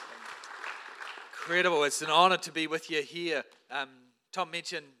Incredible. It's an honor to be with you here. Tom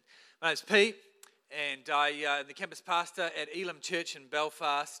mentioned my name's Pete, and I'm the campus pastor at Elim Church in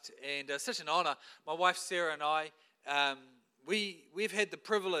Belfast, and it's such an honor. My wife Sarah and I, we've had the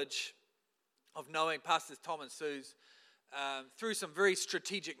privilege of knowing Pastors Tom and Suze through some very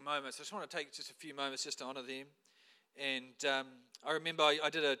strategic moments. I just want to take just a few moments just to honor them. And I remember I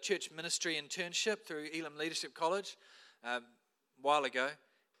did a church ministry internship through Elim Leadership College a while ago.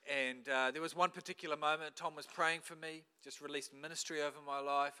 And there was one particular moment, Tom was praying for me, just released ministry over my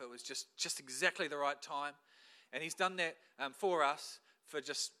life. It was just exactly the right time. And he's done that for us for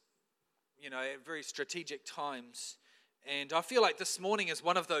just, at very strategic times. And I feel like this morning is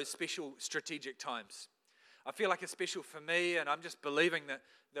one of those special strategic times. I feel like it's special for me, and I'm just believing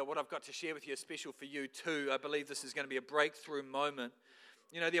that what I've got to share with you is special for you too. I believe this is going to be a breakthrough moment.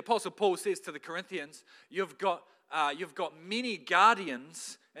 The Apostle Paul says to the Corinthians, you've got many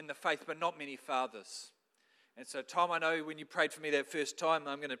guardians in the faith, but not many fathers. And so, Tom, I know when you prayed for me that first time,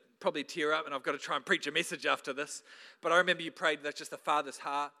 I'm going to probably tear up, and I've got to try and preach a message after this. But I remember you prayed that's just a father's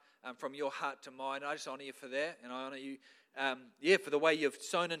heart, from your heart to mine. I just honor you for that, and I honor you, for the way you've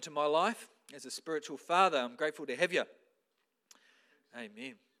sown into my life as a spiritual father. I'm grateful to have you.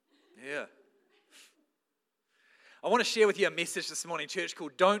 Amen. Yeah. I want to share with you a message this morning, church,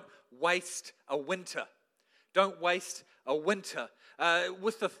 called Don't Waste a Winter. Don't waste a winter.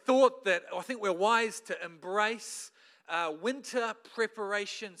 With the thought that I think we're wise to embrace winter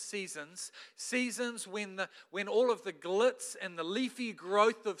preparation seasons when all of the glitz and the leafy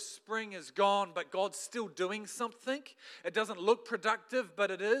growth of spring is gone, but God's still doing something. It doesn't look productive,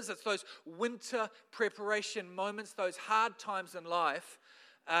 but it is. It's those winter preparation moments, those hard times in life,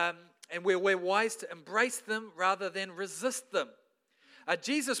 and we're wise to embrace them rather than resist them.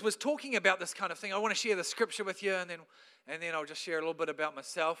 Jesus was talking about this kind of thing. I want to share the scripture with you, and then I'll just share a little bit about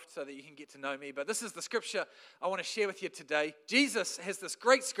myself so that you can get to know me. But this is the scripture I want to share with you today. Jesus has this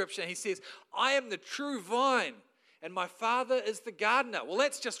great scripture, and he says, I am the true vine, and my Father is the gardener. Well,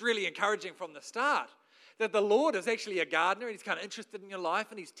 that's just really encouraging from the start, that the Lord is actually a gardener, and he's kind of interested in your life,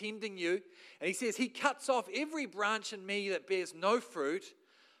 and he's tending you. And he says, he cuts off every branch in me that bears no fruit.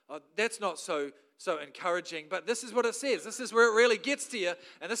 That's not so encouraging, but this is what it says. This is where it really gets to you,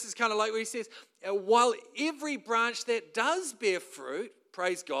 and this is kind of like where he says, while every branch that does bear fruit,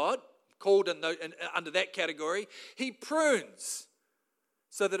 praise God, called under that category, he prunes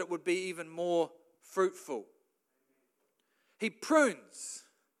so that it would be even more fruitful. He prunes.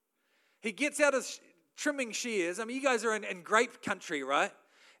 He gets out his trimming shears. I mean, you guys are in grape country, right?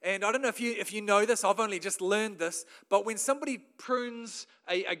 And I don't know if you know this, I've only just learned this, but when somebody prunes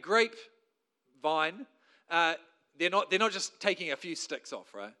a grape vine, they're not just taking a few sticks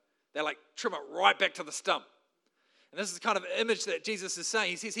off, right? They trim it right back to the stump. And this is kind of an image that Jesus is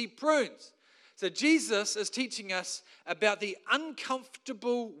saying. He says he prunes. So Jesus is teaching us about the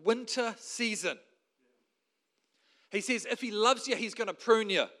uncomfortable winter season. He says if he loves you, he's going to prune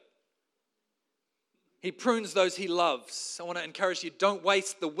you. He prunes those he loves. I want to encourage you, don't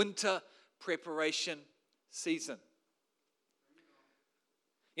waste the winter preparation season.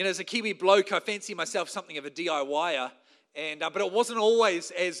 As a Kiwi bloke, I fancy myself something of a DIYer, but it wasn't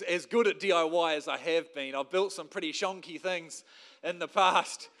always as good at DIY as I have been. I've built some pretty shonky things in the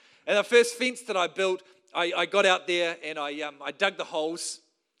past. And the first fence that I built, I got out there and I dug the holes,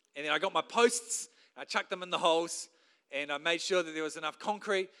 and then I got my posts, I chucked them in the holes, and I made sure that there was enough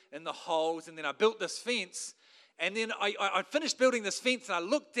concrete in the holes, and then I built this fence. And then I finished building this fence, and I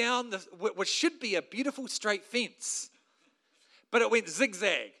looked down what should be a beautiful straight fence. But it went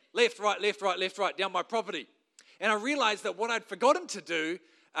zigzag, left, right, down my property. And I realized that what I'd forgotten to do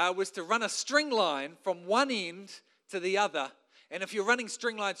was to run a string line from one end to the other. And if you're running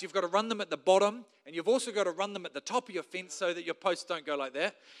string lines, you've got to run them at the bottom, and you've also got to run them at the top of your fence so that your posts don't go like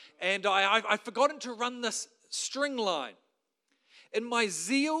that. And I'd forgotten to run this string line. In my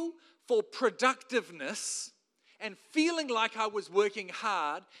zeal for productiveness, and feeling like I was working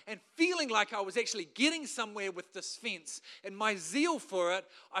hard, and feeling like I was actually getting somewhere with this fence, and my zeal for it,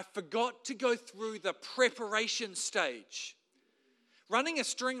 I forgot to go through the preparation stage. Running a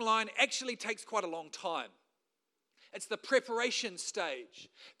string line actually takes quite a long time. It's the preparation stage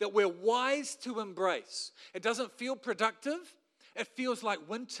that we're wise to embrace. It doesn't feel productive. It feels like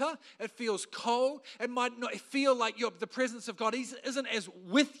winter. It feels cold. It might not feel like the presence of God isn't as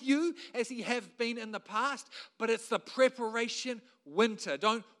with you as he have been in the past, but it's the preparation winter.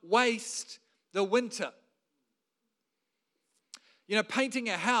 Don't waste the winter. Painting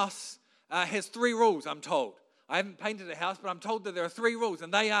a house has 3 rules, I'm told. I haven't painted a house, but I'm told that there are 3 rules,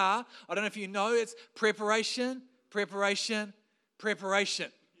 and they are, I don't know if you know, it's preparation, preparation, preparation.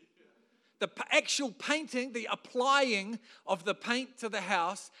 The actual painting, the applying of the paint to the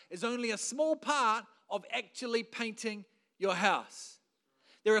house is only a small part of actually painting your house.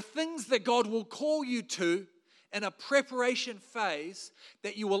 There are things that God will call you to in a preparation phase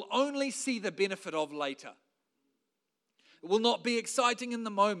that you will only see the benefit of later. It will not be exciting in the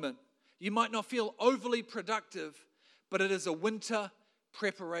moment. You might not feel overly productive, but it is a winter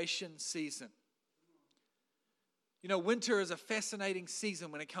preparation season. You know, winter is a fascinating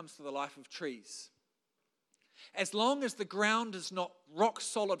season when it comes to the life of trees. As long as the ground is not rock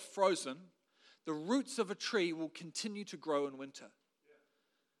solid frozen, the roots of a tree will continue to grow in winter.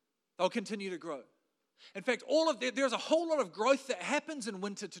 They'll continue to grow. In fact, there's a whole lot of growth that happens in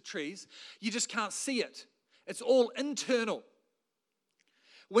winter to trees. You just can't see it. It's all internal.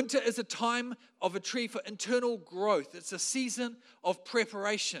 Winter is a time of a tree for internal growth. It's a season of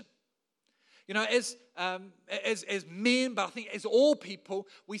preparation. You know, as men, but I think as all people,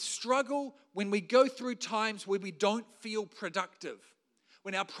 we struggle when we go through times where we don't feel productive,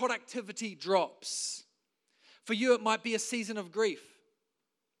 when our productivity drops. For you, it might be a season of grief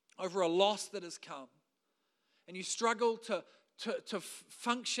over a loss that has come, and you struggle to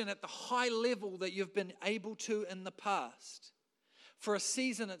function at the high level that you've been able to in the past. For a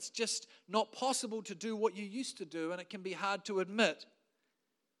season, it's just not possible to do what you used to do, and it can be hard to admit.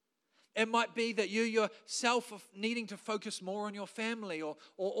 It might be that you yourself are needing to focus more on your family or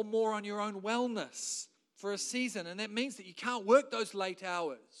more on your own wellness for a season. And that means that you can't work those late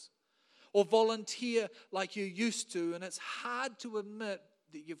hours or volunteer like you used to. And it's hard to admit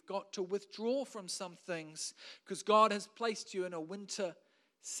that you've got to withdraw from some things because God has placed you in a winter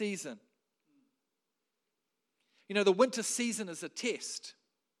season. You know, the winter season is a test.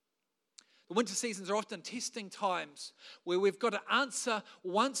 The winter seasons are often testing times where we've got to answer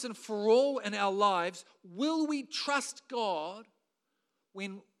once and for all in our lives, will we trust God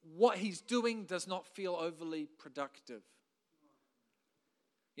when what He's doing does not feel overly productive?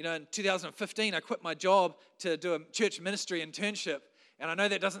 You know, in 2015, I quit my job to do a church ministry internship. And I know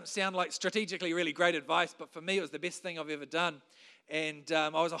that doesn't sound like strategically really great advice, but for me, it was the best thing I've ever done. And I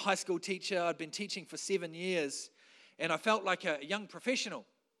was a high school teacher. I'd been teaching for 7 years. And I felt like a young professional.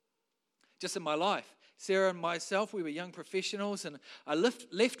 Just in my life. Sarah and myself, we were young professionals, and I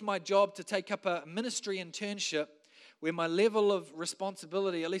left my job to take up a ministry internship where my level of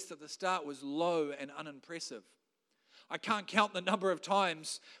responsibility, at least at the start, was low and unimpressive. I can't count the number of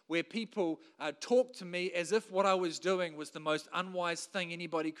times where people talked to me as if what I was doing was the most unwise thing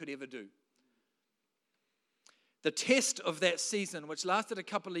anybody could ever do. The test of that season, which lasted a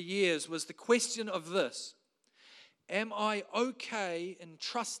couple of years, was the question of this: am I okay in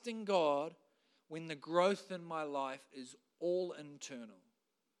trusting God when the growth in my life is all internal?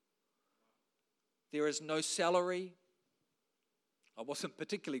 There is no salary. I wasn't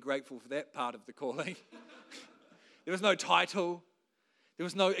particularly grateful for that part of the calling. There was no title. There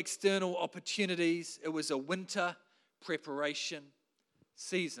was no external opportunities. It was a winter preparation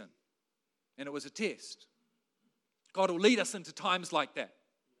season. And it was a test. God will lead us into times like that.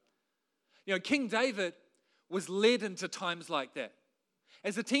 You know, King David was led into times like that.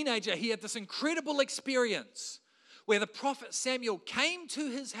 As a teenager, he had this incredible experience where the prophet Samuel came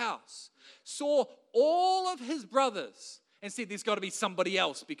to his house, saw all of his brothers, and said, there's got to be somebody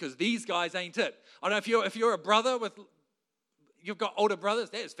else because these guys ain't it. I don't know if you're a brother you've got older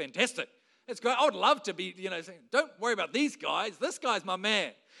brothers, that is fantastic. It's great. I would love to be, saying, don't worry about these guys. This guy's my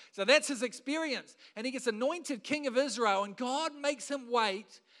man. So that's his experience. And he gets anointed king of Israel, and God makes him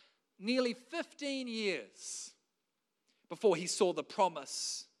wait nearly 15 years before he saw the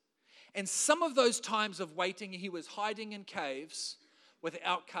promise. And some of those times of waiting, he was hiding in caves with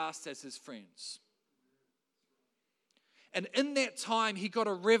outcasts as his friends. And in that time, he got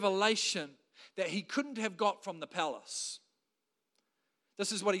a revelation that he couldn't have got from the palace.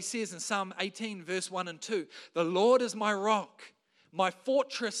 This is what he says in Psalm 18, verse 1 and 2. The Lord is my rock, my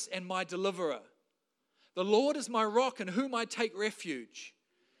fortress and my deliverer. The Lord is my rock in whom I take refuge,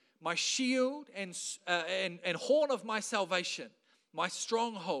 my shield and horn of my salvation, my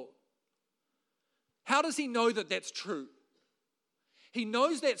stronghold. How does he know that that's true? He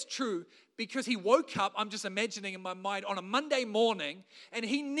knows that's true because he woke up, I'm just imagining in my mind, on a Monday morning, and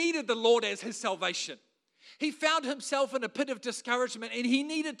he needed the Lord as his salvation. He found himself in a pit of discouragement, and he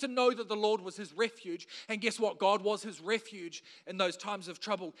needed to know that the Lord was his refuge. And guess what? God was his refuge in those times of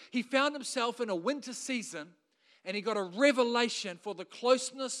trouble. He found himself in a winter season, and he got a revelation for the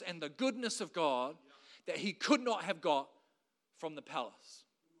closeness and the goodness of God that he could not have got from the palace.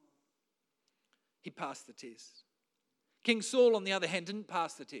 He passed the test. King Saul, on the other hand, didn't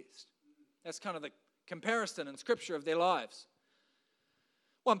pass the test. That's kind of the comparison in Scripture of their lives.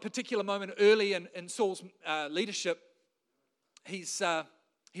 One particular moment early in Saul's leadership,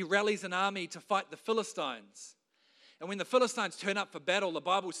 he rallies an army to fight the Philistines. And when the Philistines turn up for battle, the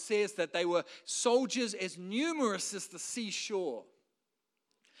Bible says that they were soldiers as numerous as the seashore.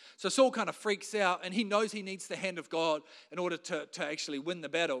 So Saul kind of freaks out, and he knows he needs the hand of God in order to actually win the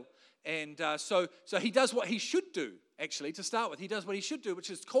battle. And so he does what he should do, actually, to start with. He does what he should do, which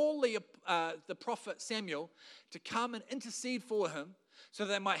is call the prophet Samuel to come and intercede for him so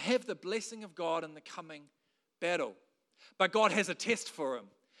that they might have the blessing of God in the coming battle. But God has a test for him,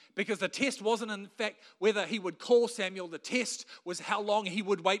 because the test wasn't, in fact, whether he would call Samuel. The test was how long he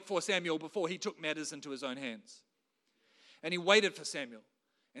would wait for Samuel before he took matters into his own hands. And he waited for Samuel.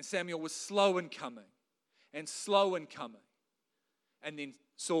 And Samuel was slow in coming, and slow in coming. And then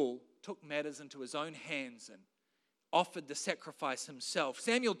Saul took matters into his own hands and offered the sacrifice himself.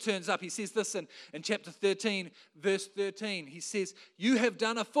 Samuel turns up. He says this in chapter 13, verse 13. He says, "You have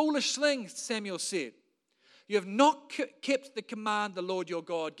done a foolish thing," Samuel said. "You have not kept the command the Lord your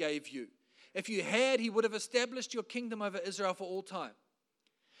God gave you. If you had, he would have established your kingdom over Israel for all time.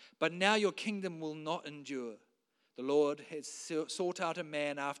 But now your kingdom will not endure. The Lord has sought out a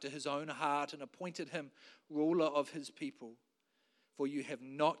man after his own heart and appointed him ruler of his people. For you have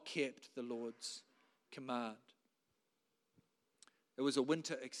not kept the Lord's command." It was a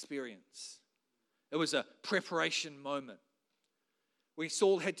winter experience. It was a preparation moment where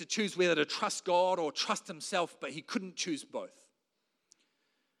Saul had to choose whether to trust God or trust himself, but he couldn't choose both.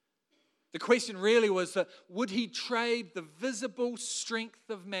 The question really was that would he trade the visible strength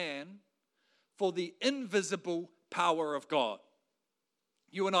of man for the invisible power of God?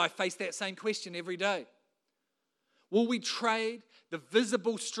 You and I face that same question every day. Will we trade the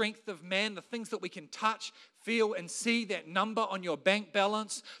visible strength of man, the things that we can touch, feel, and see, that number on your bank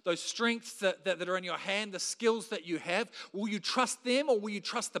balance, those strengths that are in your hand, the skills that you have? Will you trust them, or will you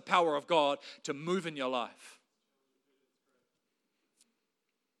trust the power of God to move in your life?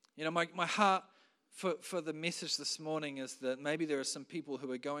 You know, my heart for the message this morning is that maybe there are some people who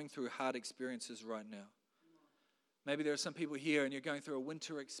are going through hard experiences right now. Maybe there are some people here and you're going through a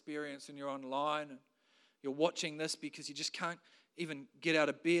winter experience and you're online and you're watching this because you just can't even get out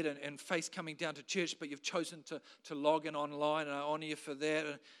of bed and face coming down to church, but you've chosen to log in online, and I honor you for that.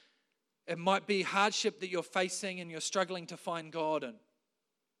 And it might be hardship that you're facing and you're struggling to find God in.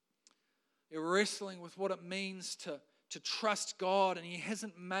 You're wrestling with what it means to trust God, and He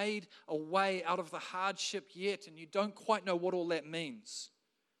hasn't made a way out of the hardship yet, and you don't quite know what all that means.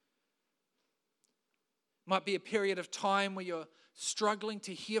 It might be a period of time where you're struggling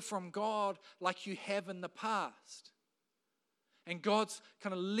to hear from God like you have in the past. And God's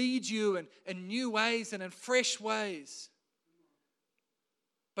kind of leads you in new ways and in fresh ways.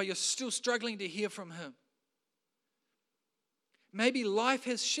 But you're still struggling to hear from Him. Maybe life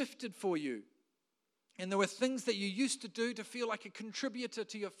has shifted for you. And there were things that you used to do to feel like a contributor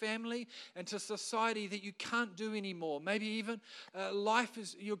to your family and to society that you can't do anymore. Maybe even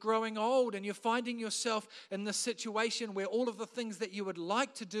you're growing old and you're finding yourself in this situation where all of the things that you would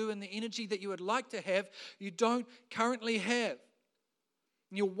like to do and the energy that you would like to have, you don't currently have.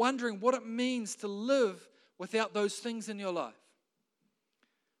 And you're wondering what it means to live without those things in your life.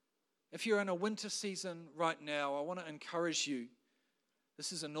 If you're in a winter season right now, I want to encourage you.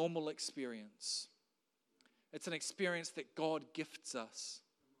 This is a normal experience. It's an experience that God gifts us.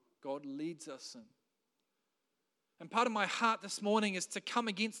 God leads us in. And part of my heart this morning is to come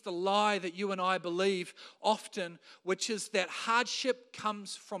against the lie that you and I believe often, which is that hardship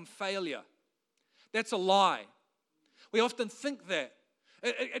comes from failure. That's a lie. We often think that.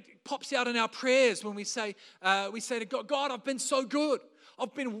 It pops out in our prayers when we say to God, God, I've been so good.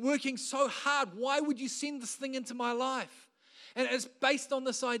 I've been working so hard. Why would you send this thing into my life? And it's based on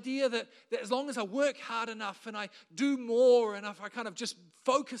this idea that as long as I work hard enough and I do more and if I kind of just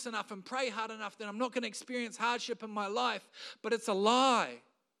focus enough and pray hard enough, then I'm not going to experience hardship in my life. But it's a lie,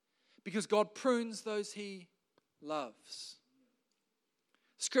 because God prunes those He loves.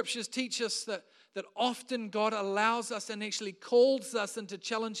 Scriptures teach us that often God allows us and actually calls us into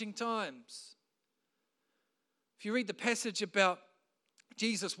challenging times. If you read the passage about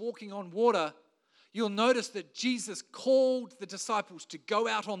Jesus walking on water, you'll notice that Jesus called the disciples to go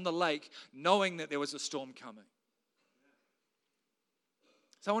out on the lake knowing that there was a storm coming.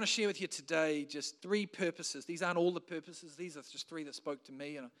 So I want to share with you today just 3 purposes. These aren't all the purposes. These are just 3 that spoke to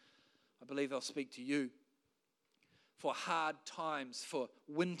me, and I believe they'll speak to you. For hard times, for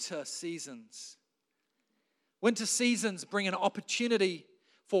winter seasons. Winter seasons bring an opportunity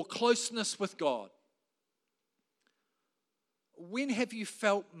for closeness with God. When have you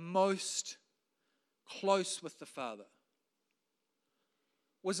felt most close with the Father?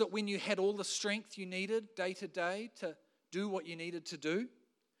 Was it when you had all the strength you needed day to day to do what you needed to do?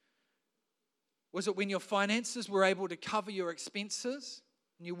 Was it when your finances were able to cover your expenses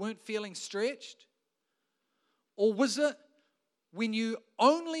and you weren't feeling stretched? Or was it when you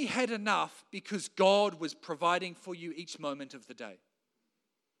only had enough because God was providing for you each moment of the day?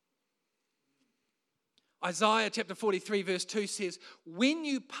 Isaiah chapter 43 verse 2 says, when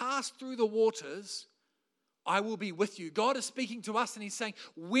you pass through the waters, I will be with you. God is speaking to us and He's saying,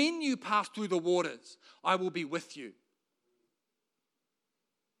 when you pass through the waters, I will be with you.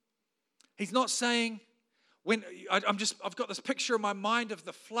 He's not saying, I've got this picture in my mind of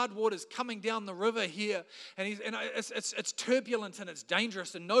the flood waters coming down the river here, and it's turbulent and it's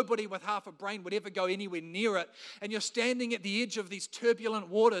dangerous, and nobody with half a brain would ever go anywhere near it. And you're standing at the edge of these turbulent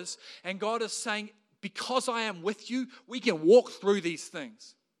waters, and God is saying, because I am with you, we can walk through these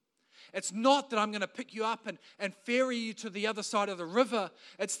things. It's not that I'm going to pick you up and ferry you to the other side of the river.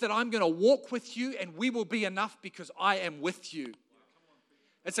 It's that I'm going to walk with you, and we will be enough because I am with you.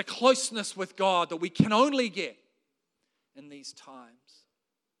 It's a closeness with God that we can only get in these times.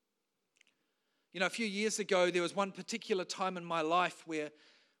 You know, a few years ago, there was one particular time in my life where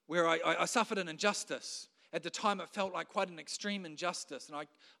I suffered an injustice. At the time, it felt like quite an extreme injustice, and I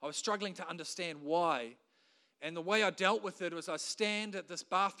was struggling to understand why. And the way I dealt with it was I stand at this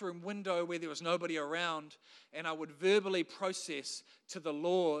bathroom window where there was nobody around, and I would verbally process to the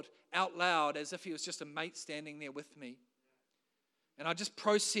Lord out loud as if He was just a mate standing there with me. And I just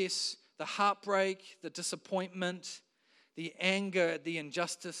process the heartbreak, the disappointment, the anger, the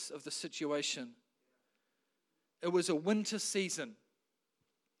injustice of the situation. It was a winter season.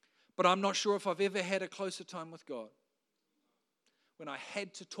 But I'm not sure if I've ever had a closer time with God. When I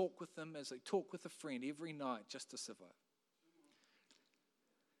had to talk with Him as I talk with a friend every night just to survive.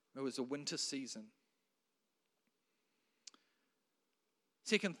 It was a winter season.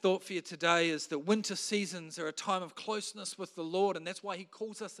 Second thought for you today is that winter seasons are a time of closeness with the Lord, and that's why He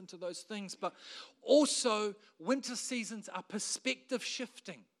calls us into those things. But also, winter seasons are perspective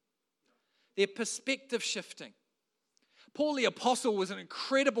shifting. They're perspective shifting. Paul the Apostle was an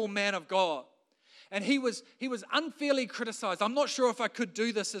incredible man of God, and he was unfairly criticized. I'm not sure if I could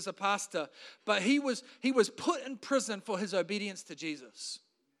do this as a pastor, but he was put in prison for his obedience to Jesus.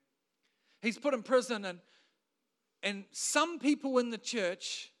 He's put in prison, and some people in the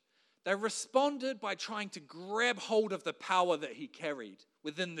church, they responded by trying to grab hold of the power that he carried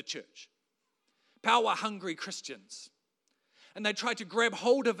within the church. Power-hungry Christians. And they tried to grab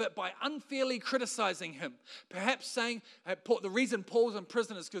hold of it by unfairly criticizing him. Perhaps saying the reason Paul's in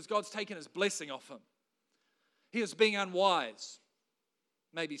prison is because God's taken His blessing off him. He was being unwise.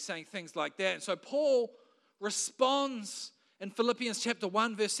 Maybe saying things like that. And so Paul responds in Philippians chapter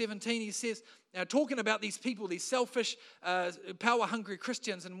 1 verse 17. He says, now talking about these people, these selfish, power-hungry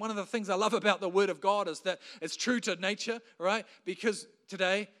Christians. And one of the things I love about the Word of God is that it's true to nature, right? Because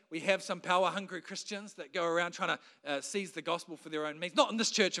today we have some power-hungry Christians that go around trying to seize the gospel for their own means. Not in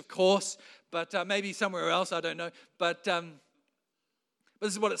this church, of course, but maybe somewhere else, I don't know. But this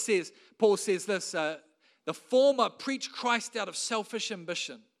is what it says. Paul says this, the former preach Christ out of selfish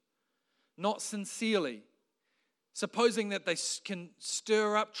ambition, not sincerely, supposing that they can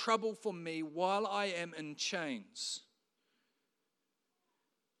stir up trouble for me while I am in chains.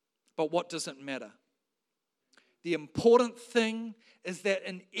 But what does it matter? The important thing is that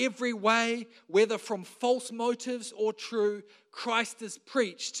in every way, whether from false motives or true, Christ is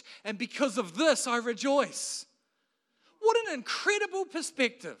preached. And because of this, I rejoice. What an incredible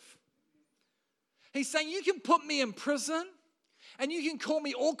perspective. He's saying, you can put me in prison, and you can call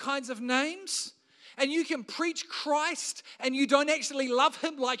me all kinds of names, and you can preach Christ, and you don't actually love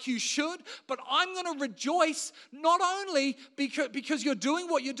Him like you should, but I'm going to rejoice not only because you're doing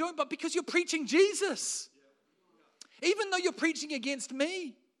what you're doing, but because you're preaching Jesus. Even though you're preaching against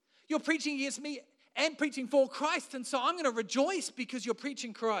me, you're preaching against me and preaching for Christ. And so I'm going to rejoice because you're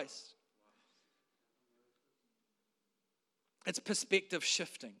preaching Christ. It's perspective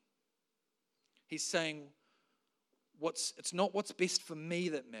shifting. He's saying, it's not what's best for me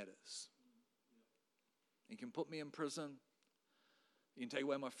that matters. You can put me in prison. You can take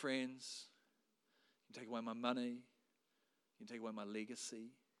away my friends. You can take away my money. You can take away my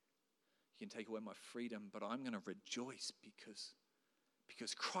legacy. You can take away my freedom, but I'm going to rejoice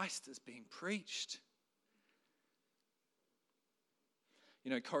because Christ is being preached. You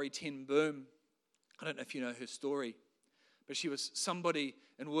know, Corrie ten Boom, I don't know if you know her story, but she was somebody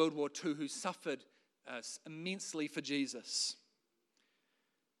in World War II who suffered immensely for Jesus.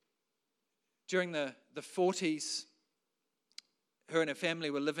 During the 40s, her and her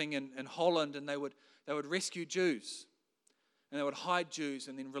family were living in Holland, and they would rescue Jews. and they would hide Jews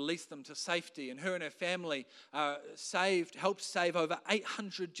and then release them to safety. And her and her family helped save over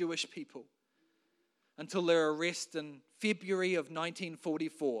 800 Jewish people until their arrest in February of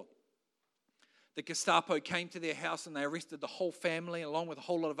 1944. The Gestapo came to their house and they arrested the whole family along with a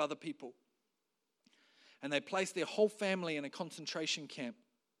whole lot of other people. And they placed their whole family in a concentration camp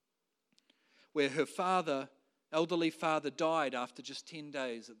where her elderly father, died after just 10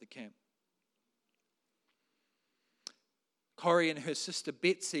 days at the camp. Corrie and her sister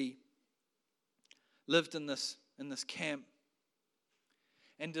Betsy lived in this camp.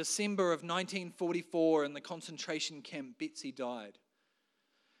 In December of 1944, in the concentration camp, Betsy died.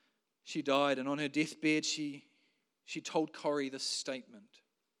 She died, and on her deathbed, she told Corrie this statement: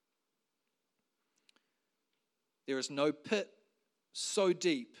 "There is no pit so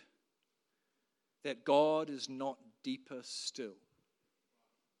deep that God is not deeper still."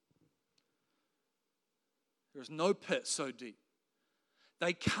 There is no pit so deep.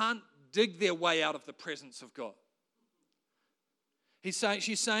 They can't dig their way out of the presence of God.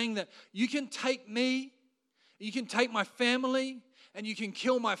 She's saying that you can take me, you can take my family, and you can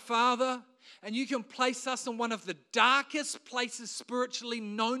kill my father, and you can place us in one of the darkest places spiritually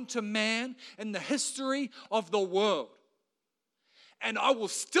known to man in the history of the world. And I will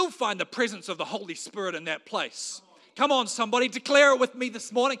still find the presence of the Holy Spirit in that place. Come on, somebody, declare it with me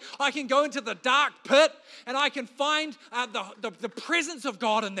this morning. I can go into the dark pit and I can find the presence of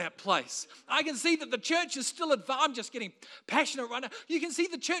God in that place. I can see that the church is still advancing. I'm just getting passionate right now. You can see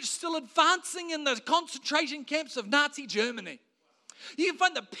the church still advancing in the concentration camps of Nazi Germany. You can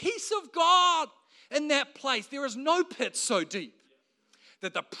find the peace of God in that place. There is no pit so deep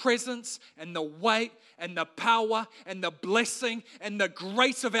that the presence and the weight and the power and the blessing and the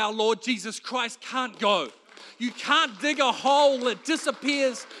grace of our Lord Jesus Christ can't go. You can't dig a hole that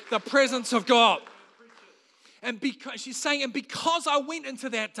disappears the presence of God. And she's saying, and because I went into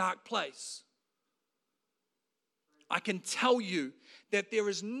that dark place, I can tell you that there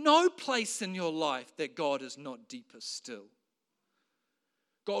is no place in your life that God is not deeper still.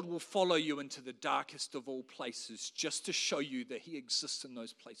 God will follow you into the darkest of all places just to show you that He exists in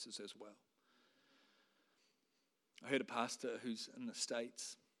those places as well. I heard a pastor who's in the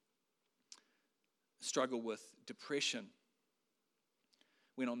States struggle with depression,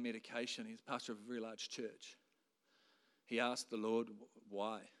 went on medication. He's a pastor of a very large church. He asked the Lord,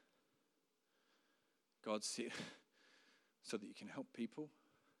 why? God said, so that you can help people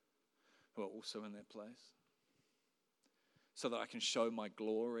who are also in that place. So that I can show my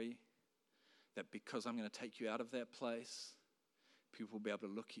glory, that because I'm going to take you out of that place, people will be able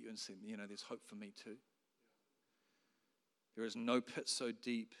to look at you and say, there's hope for me too. There is no pit so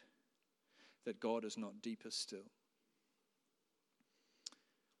deep that God is not deeper still.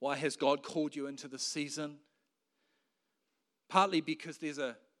 Why has God called you into this season? Partly because there's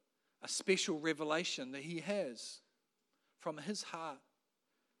a special revelation that He has from His heart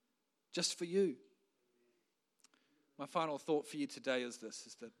just for you. My final thought for you today is this,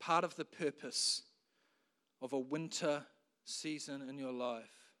 is that part of the purpose of a winter season in your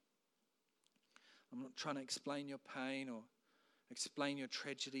life, I'm not trying to explain your pain or explain your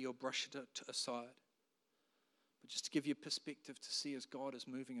tragedy or brush it aside, but just to give you perspective to see as God is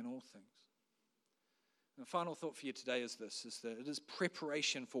moving in all things. And the final thought for you today is this, is that it is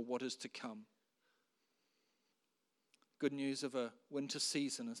preparation for what is to come. Good news of a winter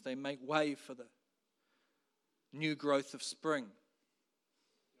season as they make way for the new growth of spring.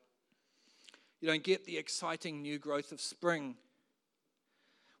 You don't get the exciting new growth of spring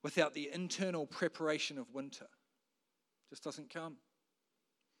without the internal preparation of winter. It just doesn't come.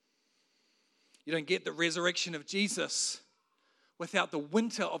 You don't get the resurrection of Jesus without the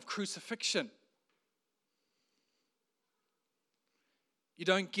winter of crucifixion. You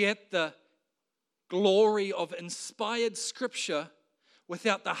don't get the glory of inspired scripture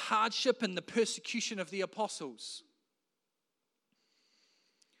without the hardship and the persecution of the apostles.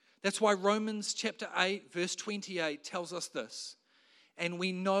 That's why Romans chapter 8, verse 28 tells us this. And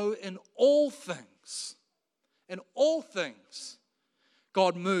we know in all things,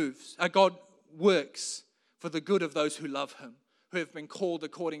 God works for the good of those who love Him, who have been called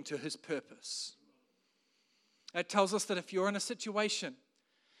according to His purpose. It tells us that if you're in a situation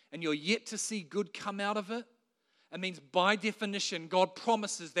and you're yet to see good come out of it, it means by definition, God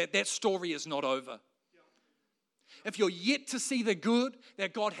promises that that story is not over. If you're yet to see the good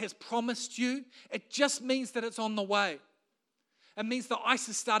that God has promised you, it just means that it's on the way. It means the ice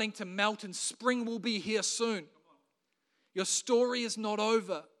is starting to melt and spring will be here soon. Your story is not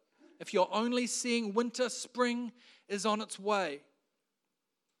over. If you're only seeing winter, spring is on its way.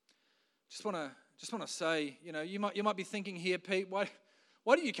 Just want to just want to say, you might be thinking here, Pete, why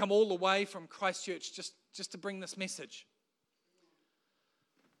do you come all the way from Christchurch just to bring this message?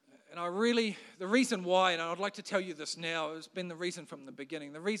 And the reason why, and I'd like to tell you this now, has been the reason from the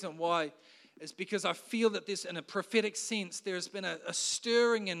beginning. The reason why is because I feel that there's, in a prophetic sense, there's been a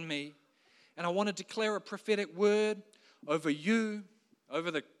stirring in me, and I want to declare a prophetic word over you, over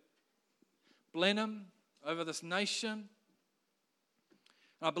the Blenheim, over this nation.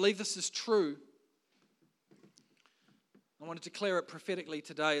 And I believe this is true. I want to declare it prophetically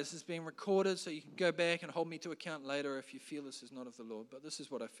today. This is being recorded, so you can go back and hold me to account later if you feel this is not of the Lord. But this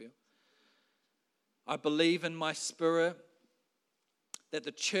is what I feel. I believe in my spirit that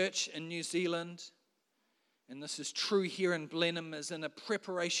the church in New Zealand, and this is true here in Blenheim, is in a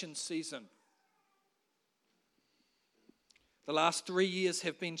preparation season. The last 3 years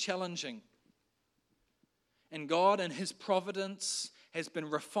have been challenging. And God, in His providence, has been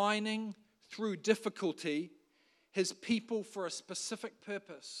refining through difficulty His people for a specific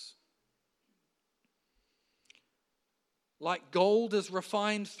purpose. Like gold is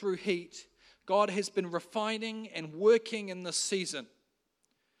refined through heat, God has been refining and working in this season.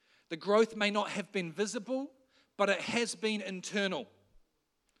 The growth may not have been visible, but it has been internal.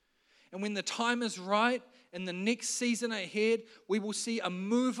 And when the time is right, in the next season ahead, we will see a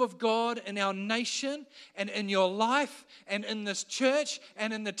move of God in our nation and in your life and in this church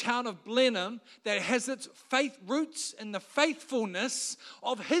and in the town of Blenheim that has its faith roots in the faithfulness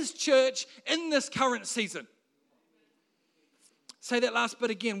of His church in this current season. Say that last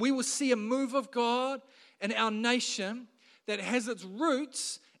bit again. We will see a move of God in our nation that has its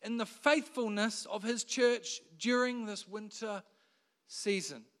roots in the faithfulness of His church during this winter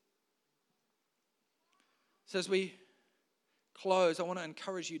season. So as we close, I want to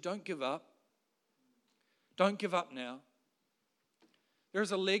encourage you, don't give up. Don't give up now. There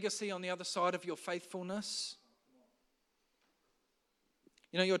is a legacy on the other side of your faithfulness.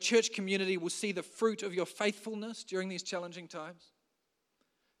 Your church community will see the fruit of your faithfulness during these challenging times.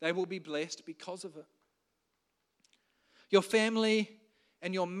 They will be blessed because of it. Your family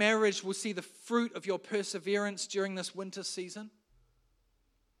and your marriage will see the fruit of your perseverance during this winter season.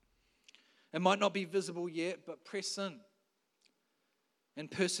 It might not be visible yet, but press in and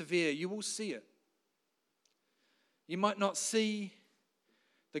persevere. You will see it. You might not see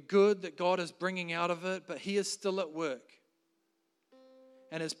the good that God is bringing out of it, but He is still at work.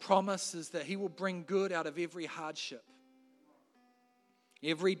 And His promise is that He will bring good out of every hardship,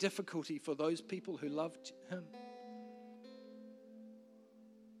 every difficulty for those people who loved Him.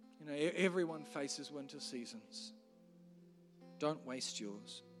 Everyone faces winter seasons. Don't waste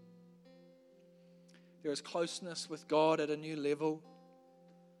yours. There is closeness with God at a new level.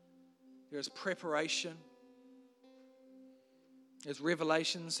 There is preparation. There's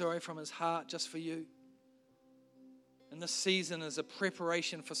revelation, from His heart just for you. And this season is a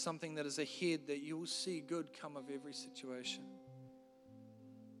preparation for something that is ahead, that you will see good come of every situation.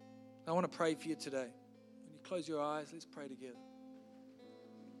 I want to pray for you today. When you close your eyes, let's pray together.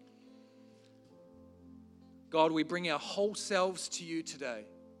 God, we bring our whole selves to you today.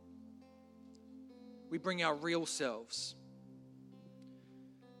 We bring our real selves.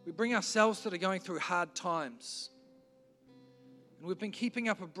 We bring ourselves that are going through hard times. And we've been keeping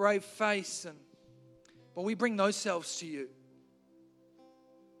up a brave face, but we bring those selves to you.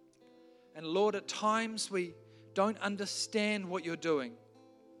 And Lord, at times we don't understand what you're doing,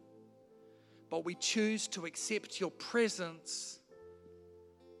 but we choose to accept your presence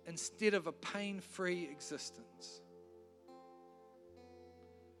instead of a pain-free existence.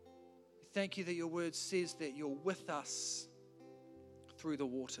 Thank you that your word says that you're with us through the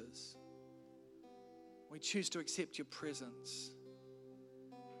waters. We choose to accept your presence.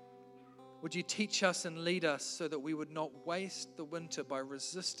 Would you teach us and lead us so that we would not waste the winter by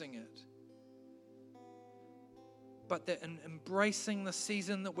resisting it, but that in embracing the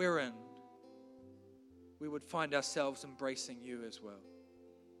season that we're in, we would find ourselves embracing you as well.